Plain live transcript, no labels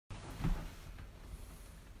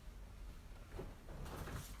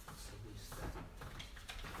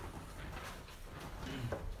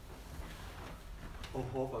O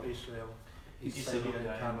hope of Israel, His Savior in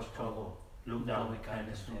time of trouble, look down with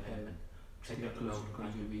kindness from heaven, take a close look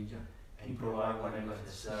on your vineyard, and provide whatever is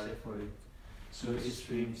necessary for it, so it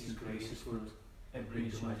streams its gracious fruit, and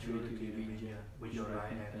brings to maturity the vineyard which your right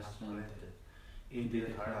hand has planted. Indeed,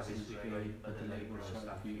 the harvest is great, but the laborers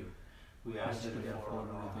are few. We ask you therefore,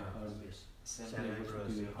 Lord, the harvest, send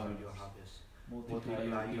laborers to your harvest.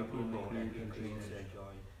 Multiply your people and increase their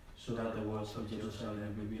joy, so that the walls of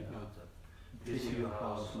Jerusalem may be built up. Visit your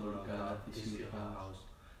house, Lord God, visit your house.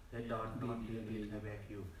 Let not be near back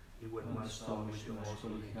you, even one stone which the most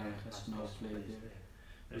holy hand has not laid there.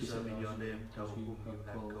 Preserve in your name those whom you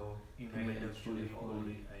have called, and make them truly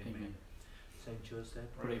holy. Amen. Saint Joseph,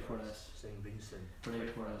 Pray for us. Saint Vincent, Pray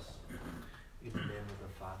for us. in the name of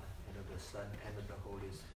the Father, and of the Son, and of the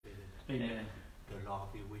Holy Spirit. Amen. The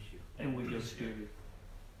Lord be with you. And with your spirit.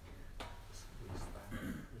 We start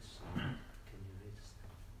this song. Can you read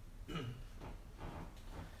this?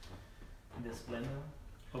 The splendor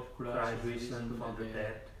of Christ Christ risen from the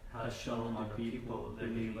dead has shown the people that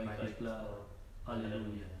live by His blood.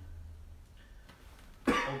 Alleluia.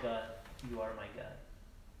 O God, you are my God.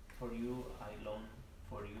 For you I long,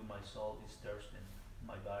 for you my soul is thirsting,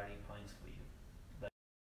 my body pines for you, like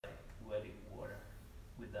wetted water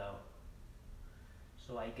without.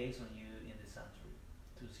 So I gaze on you in the sanctuary,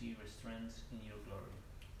 to see restraints in your glory.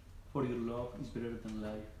 For your love is better than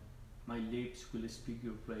life. My lips will speak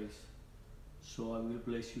your praise. So I will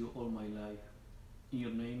bless you all my life. In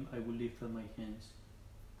your name I will lift up my hands.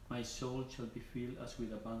 My soul shall be filled as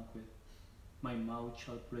with a banquet. My mouth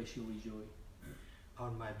shall praise you with joy.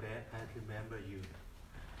 On my bed I remember you.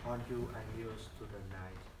 On you I muse to the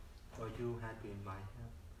night. For you have been my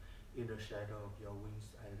help. In the shadow of your wings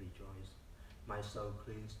I rejoice. My soul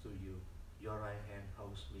clings to you. Your right hand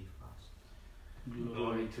holds me fast.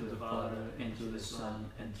 Glory to the Father, and to the Son,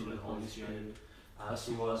 and to the Holy Spirit, as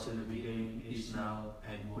it was in the beginning, is now,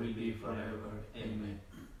 and will be forever. Amen.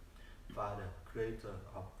 Father, creator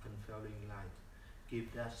of unfailing light,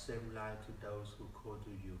 give that same light to those who call to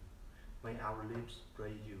you. May our lips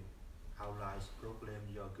praise you, our lives proclaim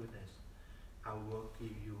your goodness, our work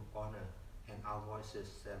give you honor, and our voices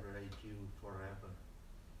celebrate you forever.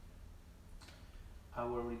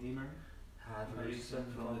 Our Redeemer Have risen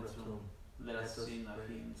from the tomb. let us sing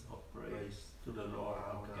a hymn of praise to the Lord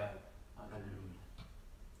our God. Hallelujah.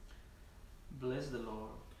 Bless the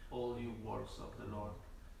Lord, all you works of the Lord.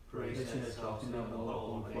 Praise and exalt him above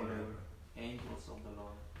all forever. Angels of the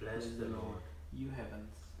Lord, Bless the Lord. you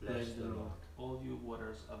heavens, Bless the Lord. all you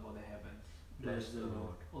waters above the heavens. Bless the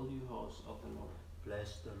Lord. All you hosts of the Lord.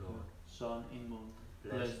 Bless the Lord. Sun and moon,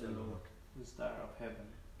 Bless the Lord. the star of heaven.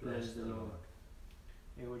 Bless the Lord.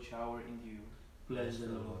 Every shower in dew, Bless the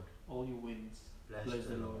Lord. all you winds. Bless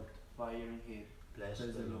the Lord. Fire and heat, Bless the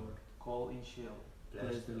Lord. cold and chill.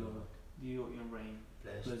 Bless the Lord. Dew and rain,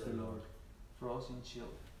 Bless the Lord. frost and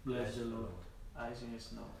chill. Bless the Lord. Ice and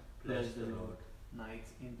snow, Bless the Lord. night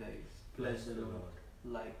and days. Bless the Lord.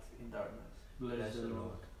 Light and darkness. Bless the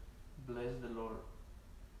Lord. Bless the Lord.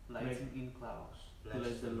 Lighting in clouds.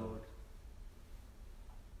 Bless the Lord.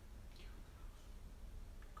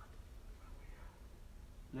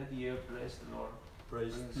 Let the earth bless the Lord.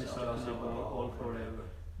 Praise and and exalt exalt him him above all forever.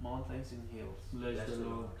 Mountains and hills. Bless the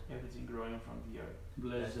Lord. Everything growing from the earth.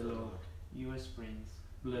 Bless the Lord. You springs.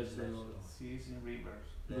 Bless the Lord. Seas and rivers.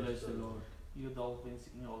 Bless the Lord. You dolphins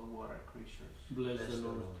and all water creatures. Bless the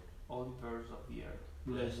Lord. All you birds of the earth.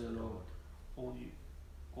 Bless the Lord. All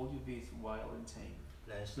you beasts wild and tame.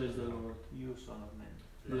 Bless Bless the Lord. You son of man.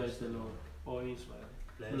 Bless the Lord. O Israel.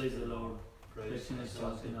 Bless the Lord. Praise and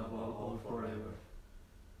exalt him above all forever.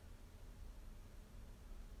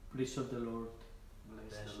 Priests of the Lord.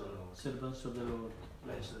 Bless the Lord. Servants of the Lord.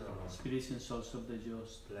 Bless the Lord. Spirits and souls of the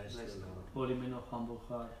just. Bless the Lord. Holy men of humble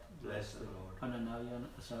heart. Bless the Lord. Hananiah,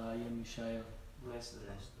 Azariah, and Mishael. Bless the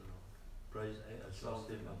Bless the Lord. Praise and exalt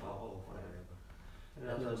him above all forever.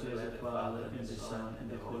 Let us bless the Father, and the Son, and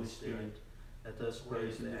the Holy Spirit. Let us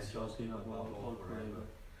praise and exalt him above all forever.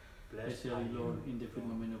 Blessed are you, Lord, in the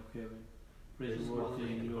firmament of heaven. Praiseworthy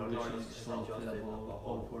and glorious and exalted above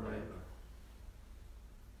all forever.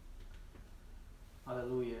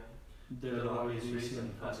 Hallelujah. The Lord is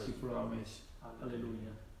risen as he promised.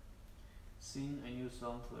 Hallelujah. Sing a new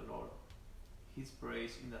song to the Lord, his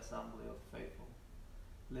praise in the assembly of faithful.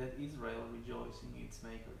 Let Israel rejoice in its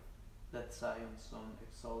Maker. Let Zion's son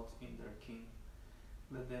exult in their King.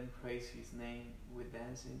 Let them praise his name with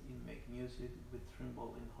dancing and make music with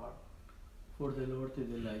tremble in heart. For the Lord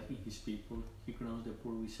delights in his people, he crowns the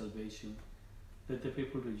poor with salvation. Let the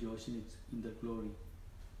people rejoice in their glory.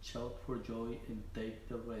 Shout for joy and take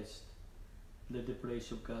the rest. Let the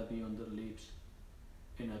praise of God be on their lips.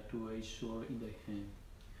 and a two-edged sword in thy hand,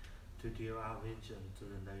 to deal out vengeance to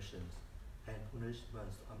the nations, and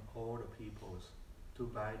punishments on all the peoples, to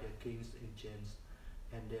bind their kings in chains,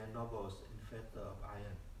 and their nobles in fetters of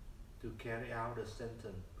iron, to carry out the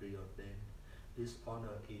sentence preordained. This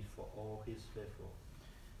honor is for all his faithful.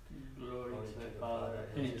 Glory to the Father,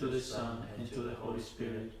 and to the Son, and to the Holy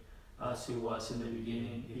Spirit, as it was in the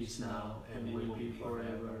beginning, is now, and will be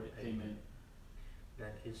forever. Amen.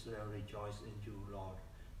 Let Israel rejoice in you, Lord,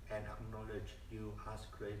 and acknowledge you as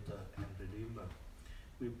Creator and Redeemer.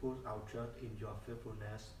 We put our trust in your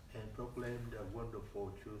faithfulness and proclaim the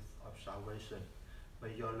wonderful truth of salvation.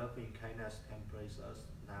 May your loving kindness embrace us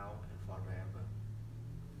now and forever.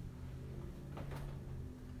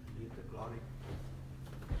 Lead the glory.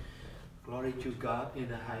 Glory to God in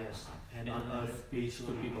the highest, and on earth peace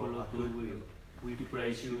to people of good will. We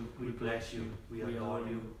praise you, we bless you, we adore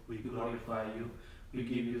you, we glorify you, we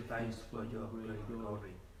give you thanks for your great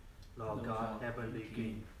glory. Lord God, heavenly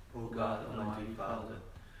King, O God, Almighty Father,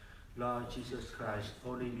 Lord Jesus Christ,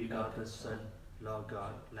 only begotten Son, Lord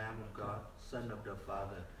God, Lamb of God, Son of the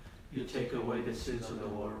Father, you take away the sins of the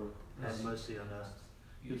world, have mercy on us.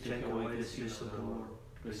 You take away the sins of the world,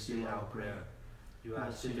 receive our prayer. You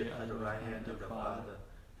are seated at the right hand of the Father,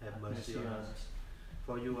 have mercy on us.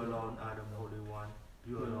 For you alone are the Holy One,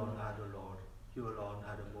 you alone are the Lord, you alone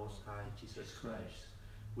are the Most High, Jesus Christ,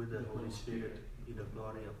 with the Holy Spirit, in the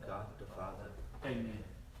glory of God the Father. Amen.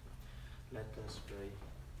 Let us pray.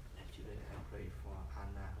 Actually, I pray for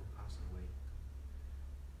Anna who passed away.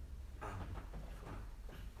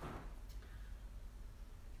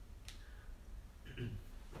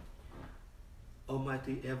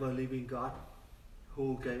 Almighty ever-living God,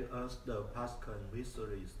 who gave us the Paschal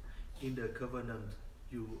mysteries in the covenant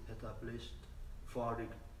you established for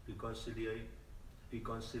reconciling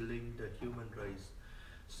the human race,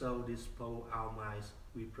 so dispose our minds,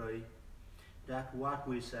 we pray, that what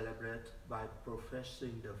we celebrate by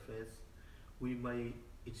professing the faith, we may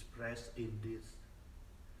express in this.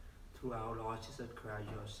 Through our Lord Jesus Christ,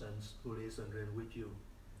 your Son, who lives and reigns with you,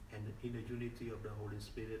 and in the unity of the Holy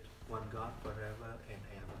Spirit, one God forever and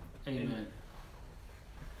ever. Amen.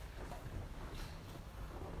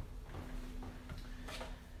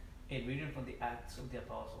 A reading from the Acts of the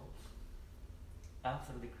Apostles.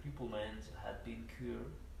 After the crippled man had been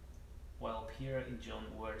cured, while Peter and John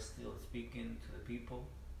were still speaking to the people,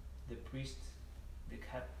 the priests, the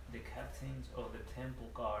captains of the temple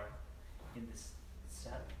guard, and the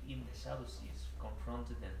Sadducees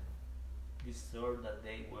confronted them, disturbed that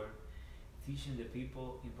they were teaching the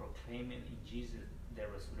people and proclaiming in Jesus the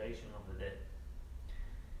resurrection of the dead.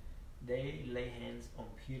 They laid hands on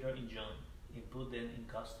Peter and John and put them in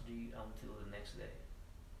custody until the next day,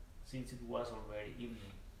 since it was already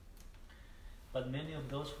evening. But many of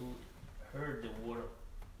those who heard the word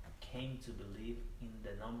came to believe, and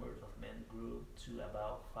the number of men grew to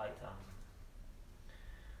about 5,000.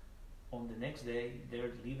 On the next day,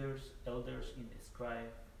 their leaders, elders, and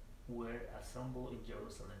scribes were assembled in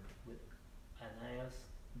Jerusalem with Ananias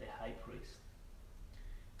the high priest,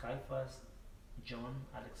 Caiaphas, John,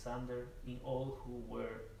 Alexander, and all who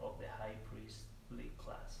were of the high priestly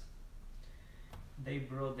class. They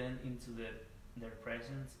brought them into their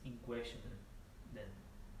presence and questioned them.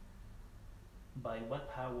 By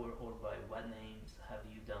what power or by what names have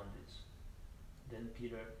you done this? Then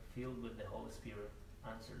Peter, filled with the Holy Spirit,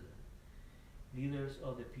 answered them, leaders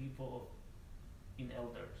of the people and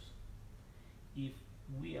elders, if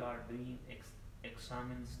we are being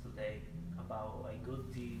examined today about a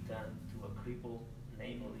good deed done to a cripple,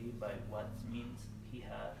 namely by what means he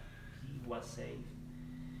was saved,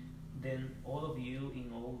 then all of you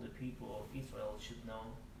and all the people of Israel should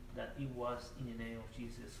know that it was in the name of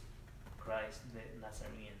Jesus Christ the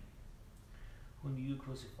Nazarene, whom you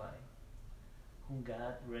crucified, whom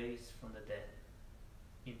God raised from the dead.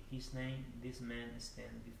 In his name this man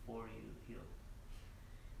stands before you healed.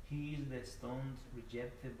 He is the stone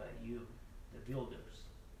rejected by you, the builders,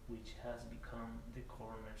 which has become the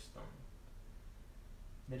cornerstone.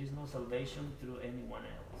 There is no salvation through anyone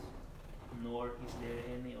else, nor is there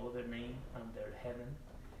any other name under heaven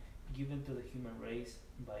given to the human race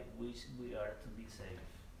by which we are to be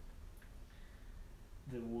saved.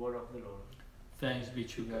 The word of the Lord. Thanks be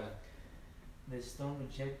to God. The stone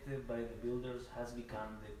rejected by the builders has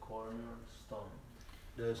become the cornerstone.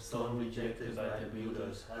 The stone rejected by the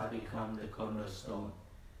builders has become the cornerstone.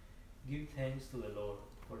 Give thanks to the Lord,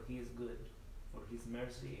 for he is good, for his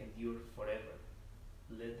mercy endures forever.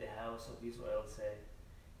 Let the house of Israel say,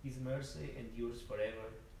 his mercy endures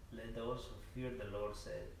forever. Let those who fear the Lord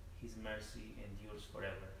say, his mercy endures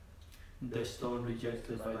forever. The stone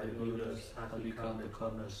rejected by the builders has become the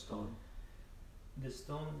cornerstone. The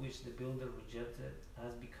stone which the builder rejected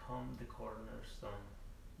has become the cornerstone.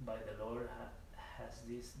 By the Lord has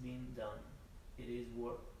this been done. It is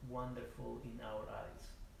wonderful in our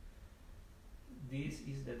eyes. This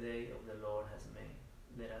is the day of the Lord has made.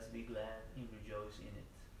 Let us be glad and rejoice in it.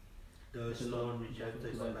 The stone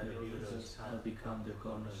rejected by the builders has become the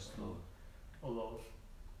cornerstone. O Lord,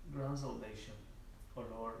 grant salvation. O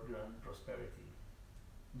Lord, grant prosperity.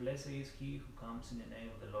 Blessed is he who comes in the name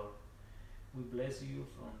of the Lord. We bless you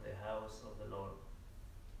from the house of the Lord.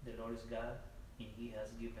 The Lord is God, and he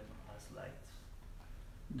has given us light.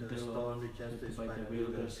 The stone rejected by the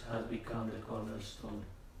builders has become the cornerstone.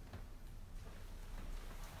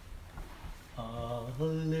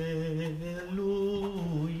 Alleluia,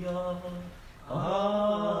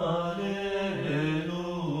 Alleluia,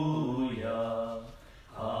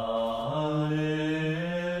 Alleluia, Alleluia.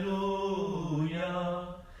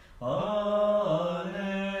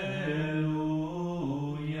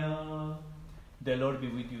 The Lord be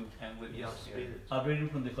with you. And with Your spirit. A reading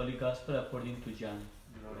from the Holy Gospel according to John.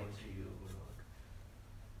 Glory to you, O Lord.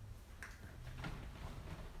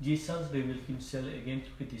 Jesus revealed himself again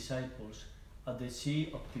to his disciples at the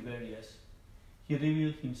Sea of Tiberias. He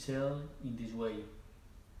revealed himself in this way.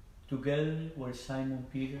 Together were Simon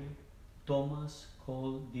Peter, Thomas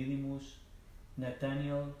called Didymus,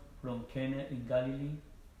 Nathanael from Cana in Galilee,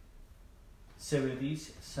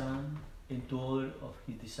 Zebedee's son, and two others of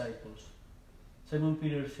his disciples. Simon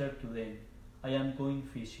Peter said to them, I am going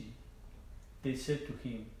fishing. They said to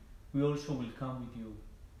him, we also will come with you.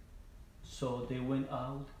 So they went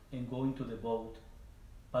out and go into the boat.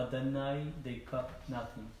 But that night they caught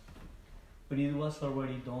nothing. When it was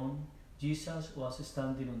already dawn, Jesus was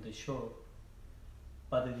standing on the shore.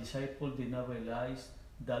 But the disciples did not realize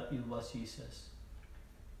that it was Jesus.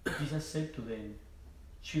 Jesus said to them,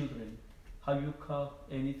 children, have you caught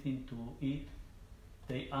anything to eat?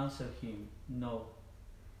 They answered him, no.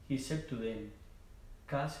 He said to them,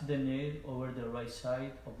 cast the net over the right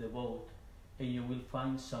side of the boat, and you will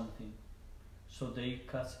find something. So they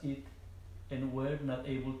cast it, and were not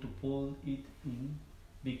able to pull it in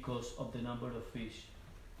because of the number of fish.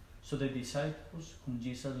 So the disciple who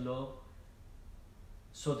Jesus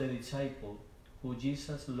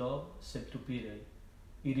loved said to Peter,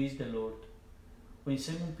 it is the Lord. When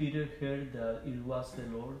Simon Peter heard that it was the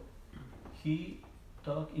Lord, he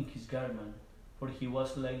tugged in his garment, for he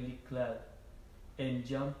was lightly clad, and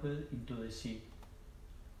jumped into the sea.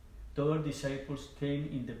 The other disciples came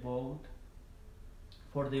in the boat,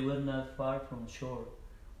 for they were not far from shore,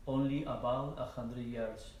 only about 100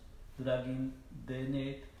 yards, dragging the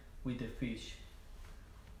net with the fish.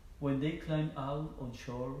 When they climbed out on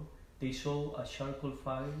shore, they saw a charcoal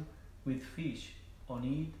fire with fish on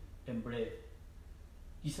it and bread.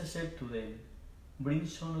 Jesus said to them, bring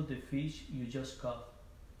some of the fish you just caught.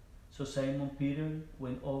 So Simon Peter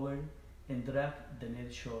went over and dragged the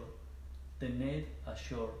net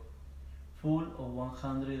ashore, full of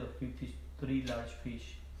 153 large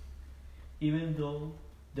fish. Even though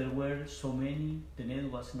there were so many, the net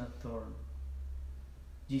was not torn.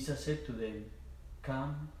 Jesus said to them,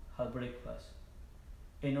 come, have breakfast.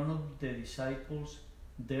 And none of the disciples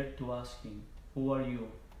dared to ask him, who are you?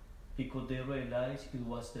 Because they realized it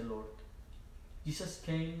was the Lord. Jesus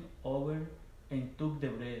came over and took the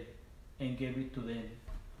bread and gave it to them,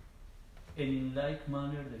 and in like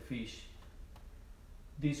manner the fish.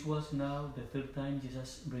 This was now the third time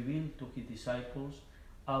Jesus revealed to his disciples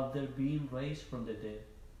after being raised from the dead.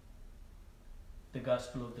 The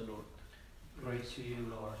Gospel of the Lord. Praise to you,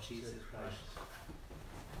 Lord Jesus Christ.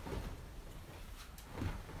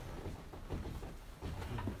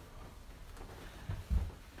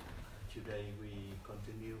 Today we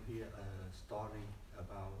continue here a story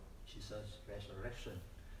about Jesus' resurrection,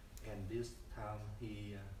 and this time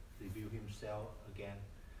he revealed himself again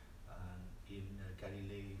in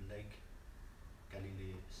Galilee Lake,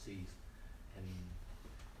 Galilee Sea, and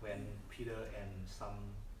when Peter and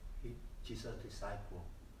some Jesus' disciples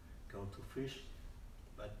go to fish,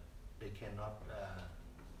 but they cannot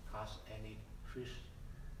catch any fish.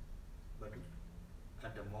 But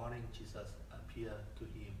at the morning, Jesus appeared to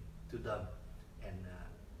them, and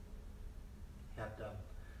helped them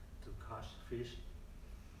to catch fish.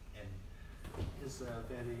 And it's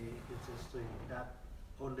very interesting that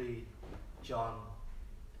only John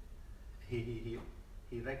he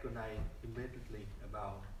recognized immediately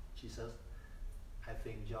about Jesus. I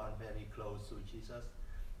think John very close to Jesus,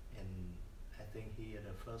 and I think he is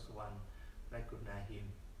the first one recognize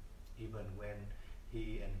him, even when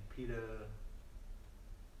he and Peter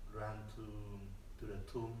ran to the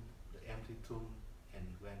tomb, the empty tomb, and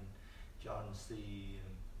when John see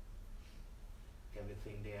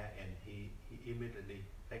everything there, and he immediately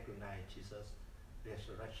recognized Jesus'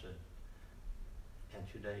 resurrection. And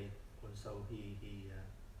today also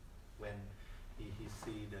when he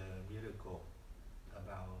see the miracle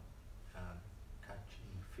about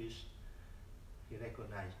catching fish, he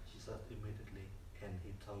recognized Jesus immediately, and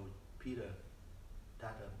he told Peter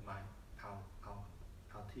that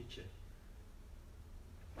our teacher.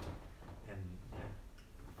 And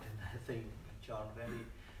I think John very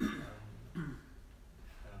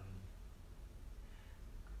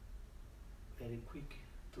very quick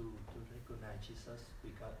to recognize Jesus,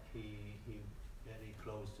 because he very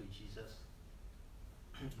close to Jesus.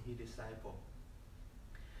 He disciple.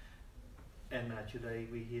 And today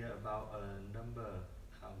we hear about a number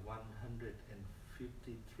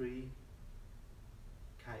 153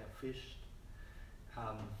 kind of fish.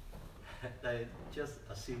 They just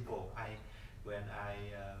a simple. When I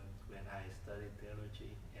studied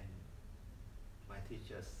theology, and my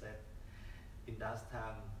teacher said in that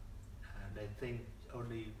time they think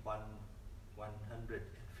only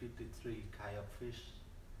 153 kind of fish,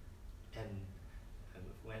 and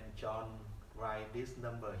when John write this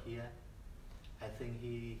number here, I think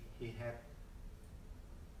he had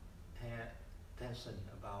tension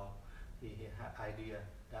about, he had idea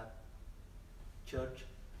that church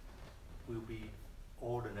will be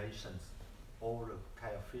all the nations, all the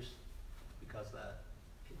kind of fish, because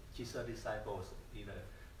Jesus' disciples is a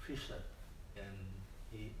fisher, and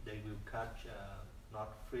they will catch not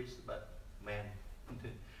fish but man,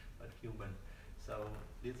 but human. So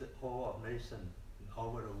this whole of nation all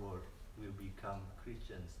over the world will become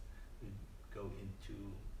Christians, will go into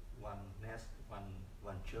one nest,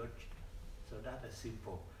 one church. So that is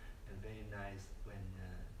simple and very nice when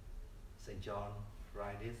St. John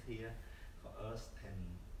write this here for us,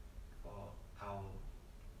 and for our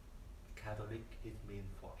Catholic it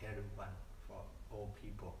means for everyone, for all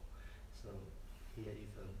people. So here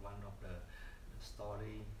is one of the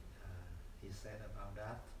story he said about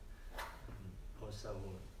that. Also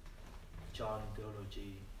John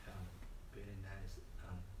theology very nice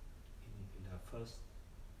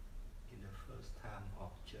in the first time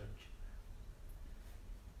of church.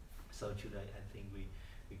 So today I think we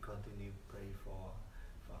continue pray for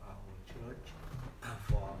our church,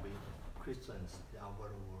 for we Christians in our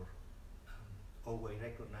world, always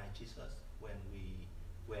recognize Jesus when we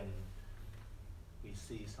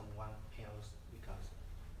see someone else, because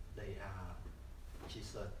they are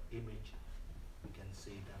Jesus' image. We can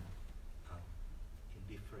see them in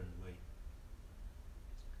different way.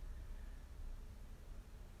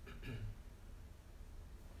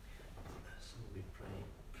 So we pray.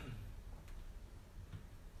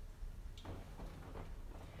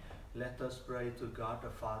 Let us pray to God the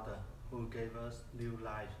Father, who gave us new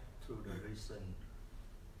life through the risen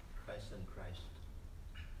Christ.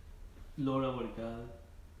 Lord our God,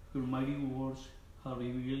 your mighty words have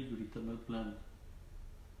revealed your eternal plan.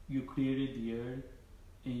 You created the earth,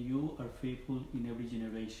 and you are faithful in every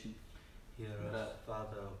generation. Hear us,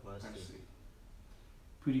 Father of mercy.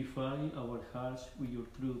 Purify our hearts with your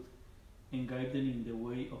truth, and guide them in the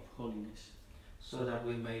way of holiness, so that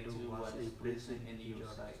we may do what is pleasing in your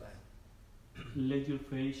sight. Let your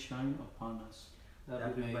face shine upon us,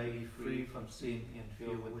 that we may be free from sin and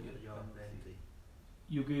filled with your plenty.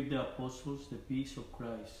 You gave the apostles the peace of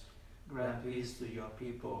Christ. Grant peace to your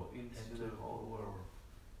people and to the whole world.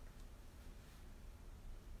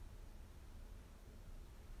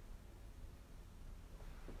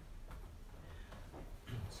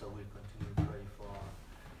 So we continue to pray for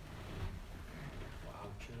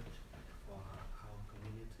our church, for our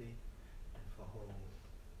community, and for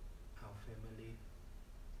our family,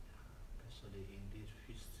 especially in this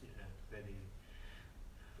very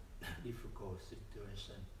difficult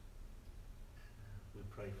situation. We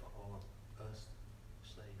pray for all of us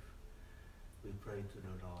safe. We pray to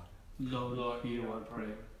the Lord. Lord, hear our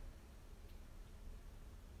prayer.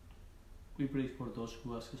 We pray for those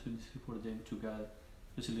who ask us for them to God,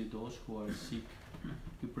 especially those who are sick.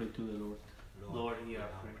 We pray to the Lord. Lord, hear our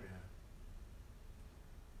prayer.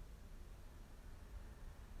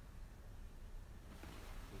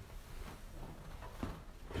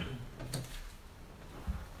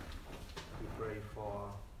 We pray for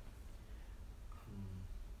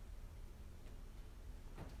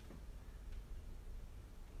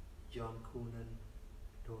John Coonan,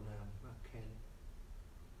 Donna McCann,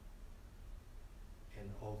 and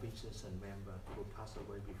all Vincents and members who passed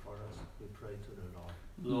away before us. We pray to the Lord.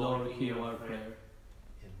 Lord, hear our prayer.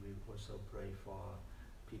 And we also pray for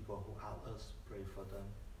people who out us. Pray for them.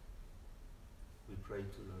 We pray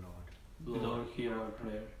to the Lord. Lord, hear our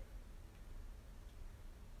prayer.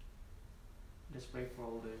 Let's pray for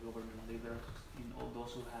all the government leaders, in all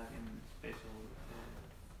those who have in special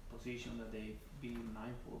position, that they be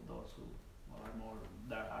mindful of those who are more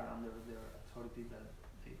that are under their authority, that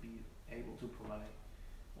they be able to provide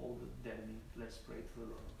all that they need. Let's pray to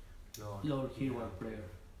the Lord. Lord, hear our prayer.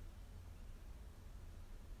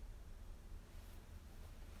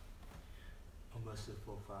 O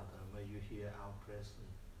merciful Father, may you hear our prayer,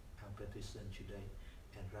 our petition today,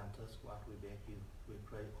 and grant us what we beg you. We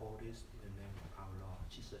pray all this in the name of our Lord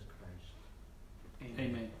Jesus Christ.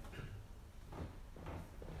 Amen.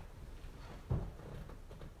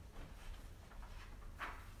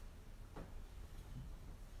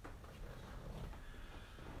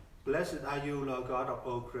 Blessed are you, Lord God of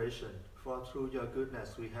all creation, for through your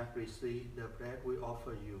goodness we have received the bread we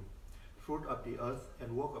offer you, fruit of the earth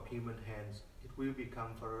and work of human hands. It will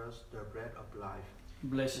become for us the bread of life.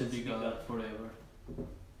 Blessed be God forever.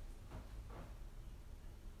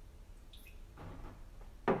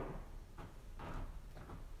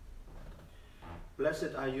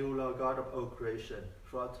 Blessed are you, Lord God of all creation,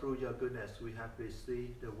 for through your goodness we have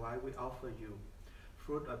received the wine we offer you,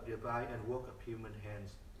 fruit of the vine and work of human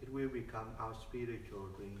hands. It will become our spiritual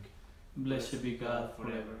drink. Blessed be God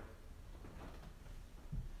forever.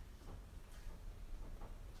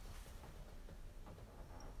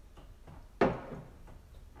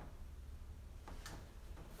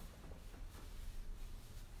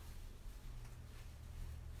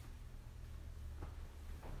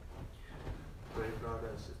 Great brothers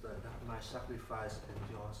and sisters, that my sacrifice and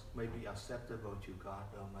yours may be acceptable to God,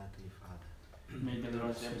 Almighty Father. May the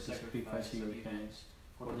Lord sacrifice your hands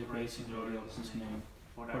for the praise and glory of his name,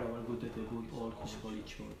 for our good and the good all his holy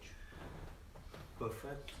church.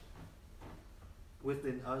 Perfect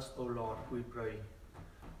within us, O Lord, we pray,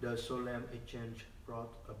 the solemn exchange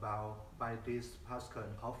brought about by these Paschal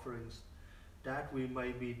offerings, that we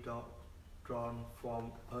may be drawn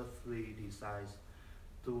from earthly desires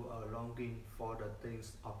to a longing for the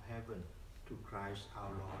things of heaven, to Christ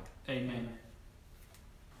our Lord. Amen.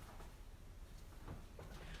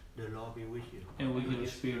 The Lord be with you. And with your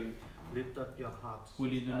spirit. Lift up your hearts. We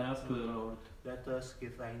lead them up to the Lord. Let us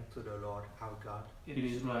give thanks to the Lord our God. It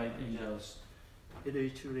is right and just. It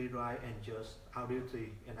is truly right and just, our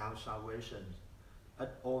duty and our salvation,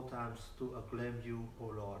 at all times to acclaim you,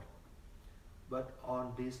 O Lord. But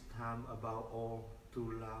on this time above all,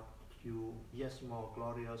 to love you yet more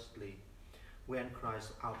gloriously, when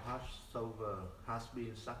Christ our Passover has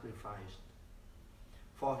been sacrificed.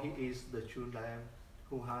 For he is the true Lamb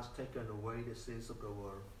who has taken away the sins of the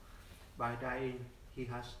world. By dying, he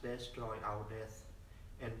has destroyed our death,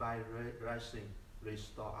 and by rising,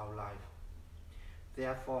 restored our life.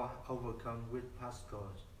 Therefore, overcome with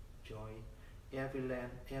Paschal joy, every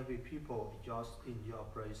land, every people rejoice in your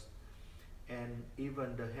praise, and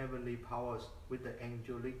even the heavenly powers with the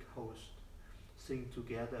angelic host sing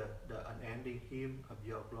together the unending hymn of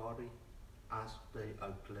your glory as they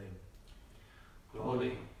acclaim.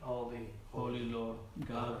 Holy, holy, holy Lord,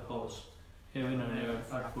 God of hosts, heaven and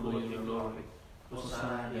earth are full of your glory.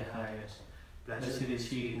 Hosanna in the highest. Blessed is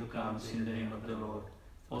he who comes in the name of the Lord.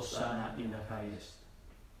 Hosanna in the highest.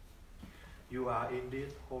 You are indeed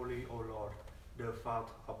holy, O Lord, the fount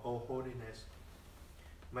of all holiness.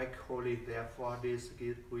 Make holy, therefore, this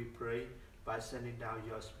gift, we pray, by sending down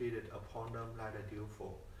your Spirit upon them like a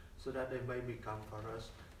dewfall, so that they may become for us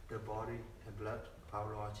the body and blood of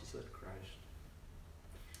our Lord Jesus Christ.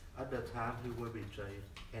 At the time he was betrayed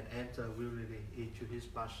and entered willingly into his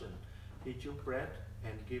passion, he took bread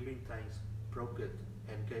and, giving thanks, broke it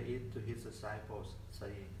and gave it to his disciples,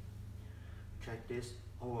 saying, "Take this,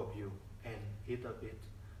 all of you, and eat of it,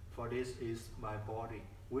 for this is my body,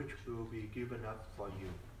 which will be given up for you."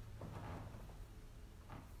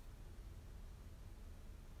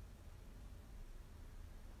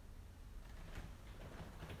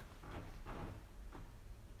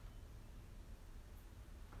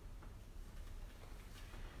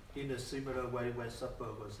 In a similar way, when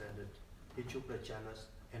supper was ended, he took the chalice,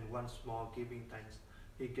 and once more giving thanks,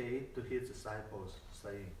 he gave it to his disciples,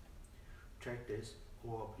 saying, "Take this,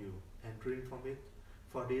 all of you, and drink from it,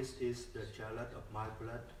 for this is the chalice of my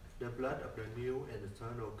blood, the blood of the new and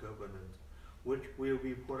eternal covenant, which will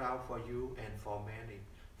be poured out for you and for many,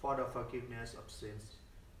 for the forgiveness of sins.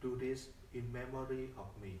 Do this in memory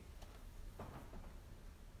of me."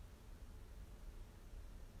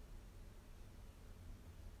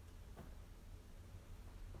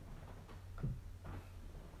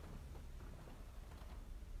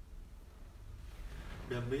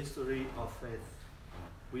 The mystery of faith.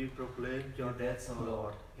 We proclaim your death, O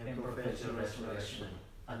Lord, and profess your resurrection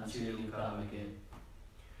until you come again.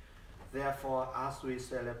 Therefore, as we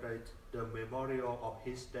celebrate the memorial of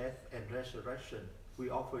his death and resurrection, we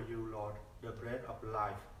offer you, Lord, the bread of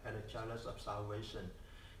life and the chalice of salvation,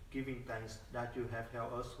 giving thanks that you have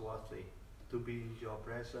held us worthy to be in your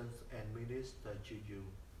presence and minister to you.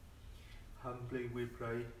 Humbly we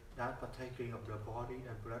pray that partaking of the body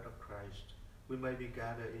and blood of Christ, we may be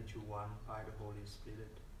gathered into one by the Holy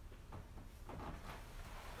Spirit.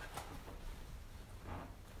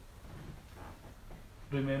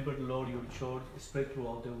 Remember, Lord, your church spread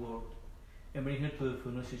throughout the world, and bring her to the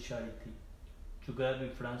fullness of charity, together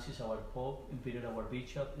with Francis, our Pope, and Peter, our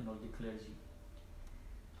Bishop, and all the clergy.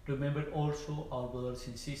 Remember also our brothers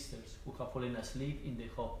and sisters who have fallen asleep in the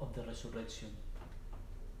hope of the resurrection,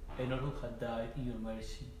 and all who have died in your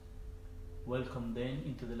mercy. Welcome them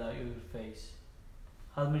into the light of your face.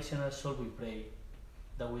 Have mercy on us all, we pray,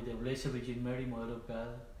 that with the Blessed Virgin Mary, Mother of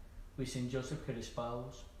God, with Saint Joseph, her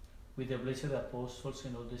spouse, with the blessed apostles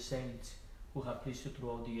and all the saints who have pleased you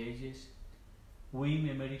throughout the ages, we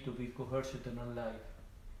may merit to be co-heirs of eternal life,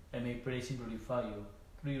 and may praise and glorify you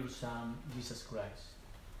through your Son, Jesus Christ.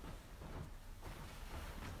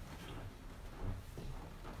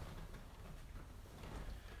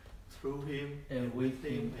 Through him, And with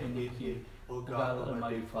him, and in him, O God,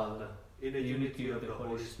 Almighty Father, in the unity of the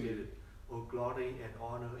Holy Spirit, all glory and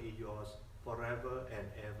honor is yours forever and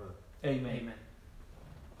ever. Amen. Amen.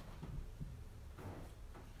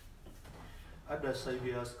 At the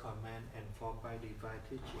Saviour's command and formed by divine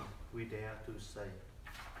teaching, we dare to say,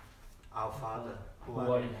 Our Father, who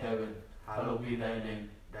art in heaven, hallowed be thy name.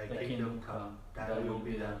 Thy kingdom come, thy will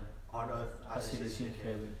be done, on earth as it is in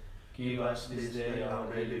heaven. Give us this day our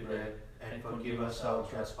daily bread, and forgive us our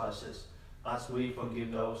trespasses, as we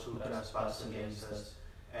forgive those who trespass against us.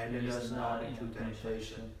 And lead us not into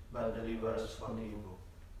temptation, but deliver us from evil.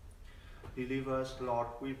 Deliver us, Lord,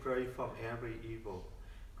 we pray, from every evil.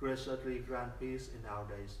 Graciously grant peace in our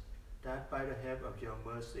days, that by the help of your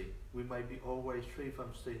mercy we may be always free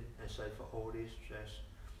from sin and safe for all distress,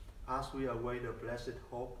 as we await the blessed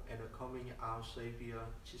hope and the coming of our Saviour,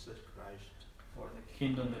 Jesus Christ. For the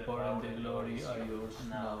kingdom, the power, and the glory are yours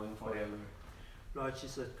now and forever. Lord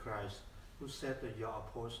Jesus Christ, who said to your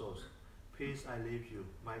apostles, Peace I leave you,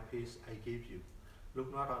 my peace I give you.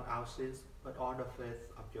 Look not on our sins, but on the faith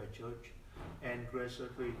of your church, and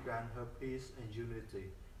graciously grant her peace and unity,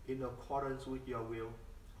 in accordance with your will,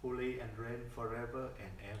 who live and reign forever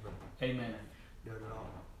and ever. Amen.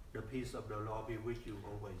 The peace of the Lord be with you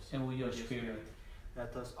always. And with your spirit.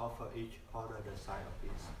 Let us offer each other the sign of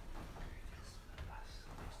peace.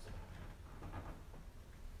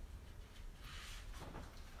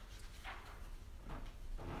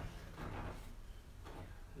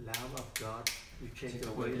 Lamb of God, you take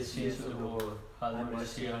away the sins of the world, have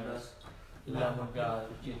mercy on us. Lamb of God,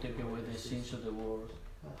 you take away the sins of the world,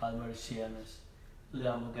 have mercy on us.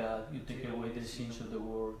 Lamb of God, you take away the sins of the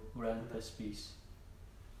world, grant us peace.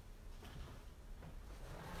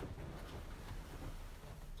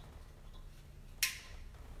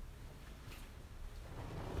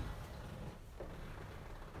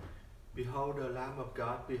 Behold the Lamb of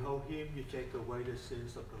God, behold him, you take away the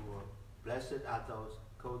sins of the world. Blessed are those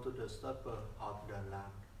who go to the supper of the Lamb.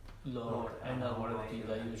 Lord, I am not worthy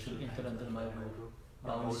that you should enter under my roof,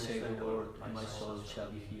 but only say the word, and my soul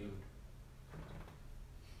shall be healed.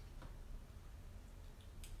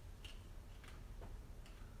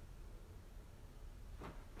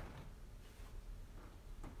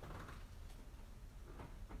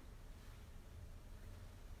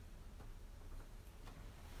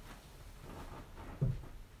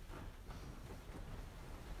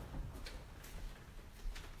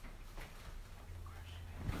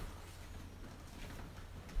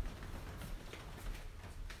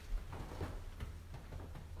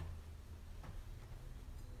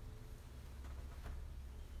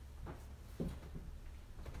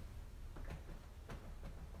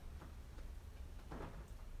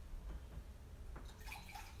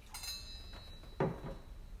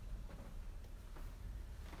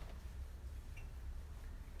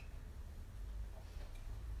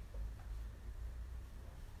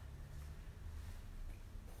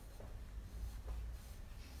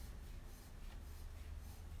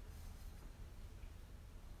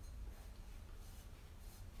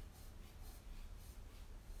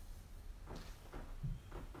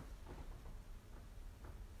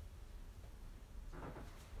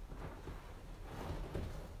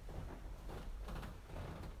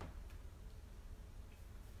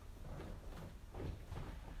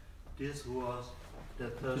 This was the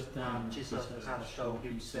third time Jesus had shown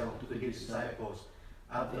himself to his disciples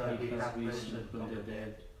after he had risen from the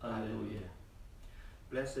dead. Alleluia.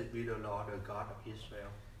 Blessed be the Lord, the God of Israel.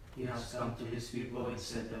 He has come to his people and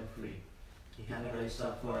set them free. He He hath hath raised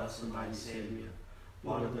up for us a mighty Savior,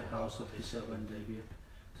 born of the house of his servant David.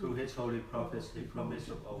 Through his holy prophets he promised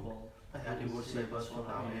of old that he would save us from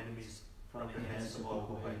our enemies, from the hands of all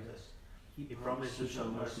who hate us. He promised to show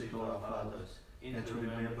mercy to our fathers, and to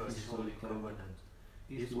remember his holy covenant.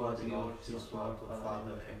 This was the oath he swore to our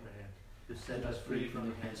father Abraham, to set us free from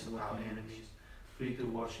the hands of our enemies, free to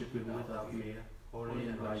worship him without fear, holy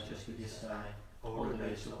and righteous in his sight, all the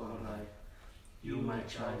days of our life. You, my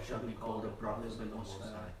child, shall be called a prophet of the Most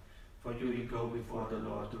High, for you will go before the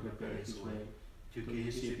Lord to prepare his way, to give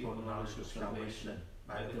his people knowledge of salvation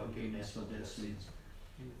by the forgiveness of their sins.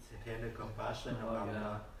 The tender compassion of our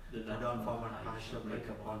God, the dawn from on high shall break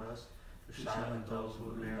upon us, to silence those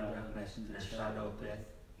who bear darkness and the shadow of death,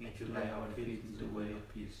 and to lay our feet in the way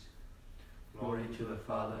of peace. Glory to the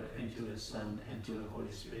Father, and to the Son, and to the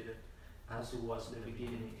Holy Spirit, as it was in the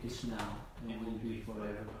beginning, is now, and will be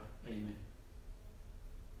forever. Amen.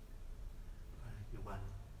 You want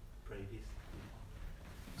to pray this?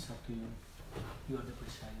 It's up to you. You are the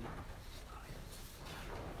presiding.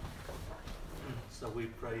 So we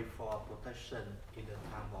pray for protection in the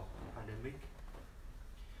time of pandemic.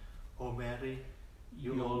 O Mary,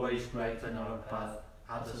 You always brighten our path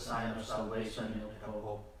as a sign of salvation and of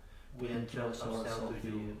hope. We entrust ourselves to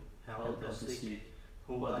you. Help the sick,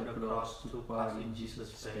 who at the cross took part in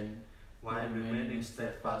Jesus' pain, while remaining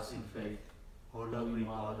steadfast in faith. O loving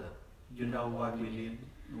Mother, you know what we need.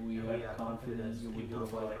 We are confident you will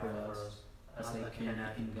provide for us, as I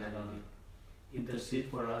Cana in Galilee. Intercede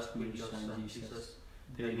for us with your Son Jesus,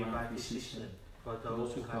 the divine physician, for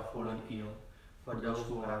those who have fallen ill, for those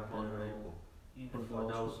who are vulnerable, and for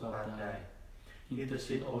those who have died.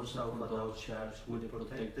 Intercede also for those charged with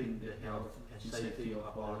protecting the health and safety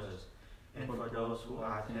of others, and for those who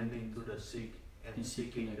are tending to the sick and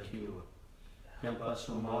seeking a cure. Help us,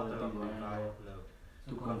 O Mother divine of love,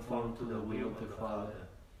 to conform to the will of the Father,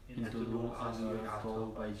 and to do as we are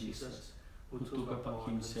told by Jesus, who took upon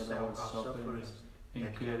himself our sufferings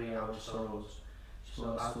and carried our sorrows,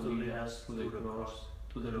 so as to lead us to the cross,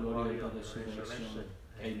 to the glory of the resurrection.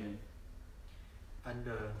 Amen.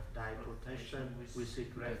 Under thy protection we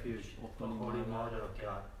seek refuge, O Holy Mother of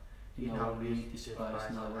God. In our need,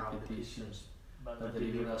 despise not our petitions, but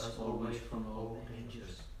deliver us always from all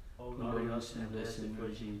dangers. O glorious and blessed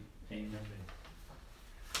Virgin. Amen.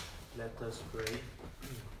 Let us pray.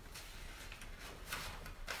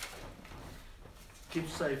 Keep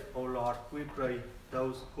safe, O Lord, we pray,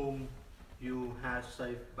 those whom you have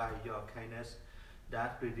saved by your kindness,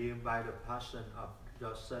 that redeemed by the passion of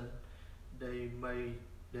your Son, they may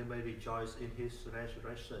rejoice in his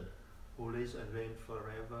resurrection, who lives and reigns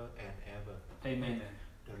forever and ever. Amen.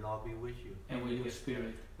 The Lord be with you. And with your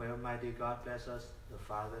spirit. May Almighty God bless us, the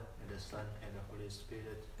Father, and the Son, and the Holy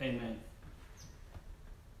Spirit. Amen.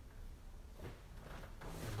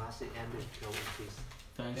 And mercy ended go in peace.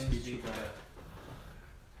 Thanks be to God.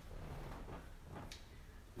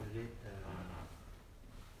 We read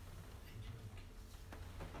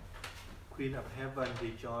Queen of Heaven,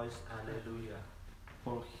 rejoice, Alleluia.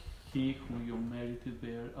 For he whom you merited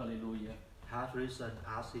bear, Alleluia. Hath risen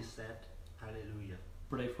as he said, Alleluia.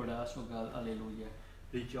 Pray for us, O God, Alleluia.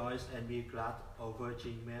 Rejoice and be glad, O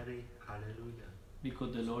Virgin Mary, Alleluia.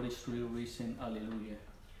 Because the Lord is truly risen, Alleluia.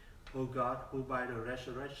 O God, who by the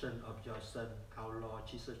resurrection of your Son, our Lord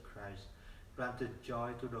Jesus Christ, granted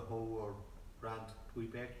joy to the whole world, grant, we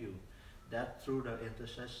beg you, that through the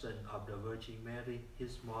intercession of the Virgin Mary,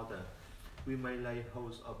 his mother, we may lay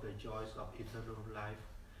hold of the joys of eternal life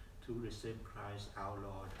to receive Christ our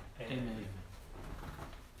Lord. Amen.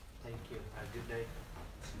 Thank you. Have a good day.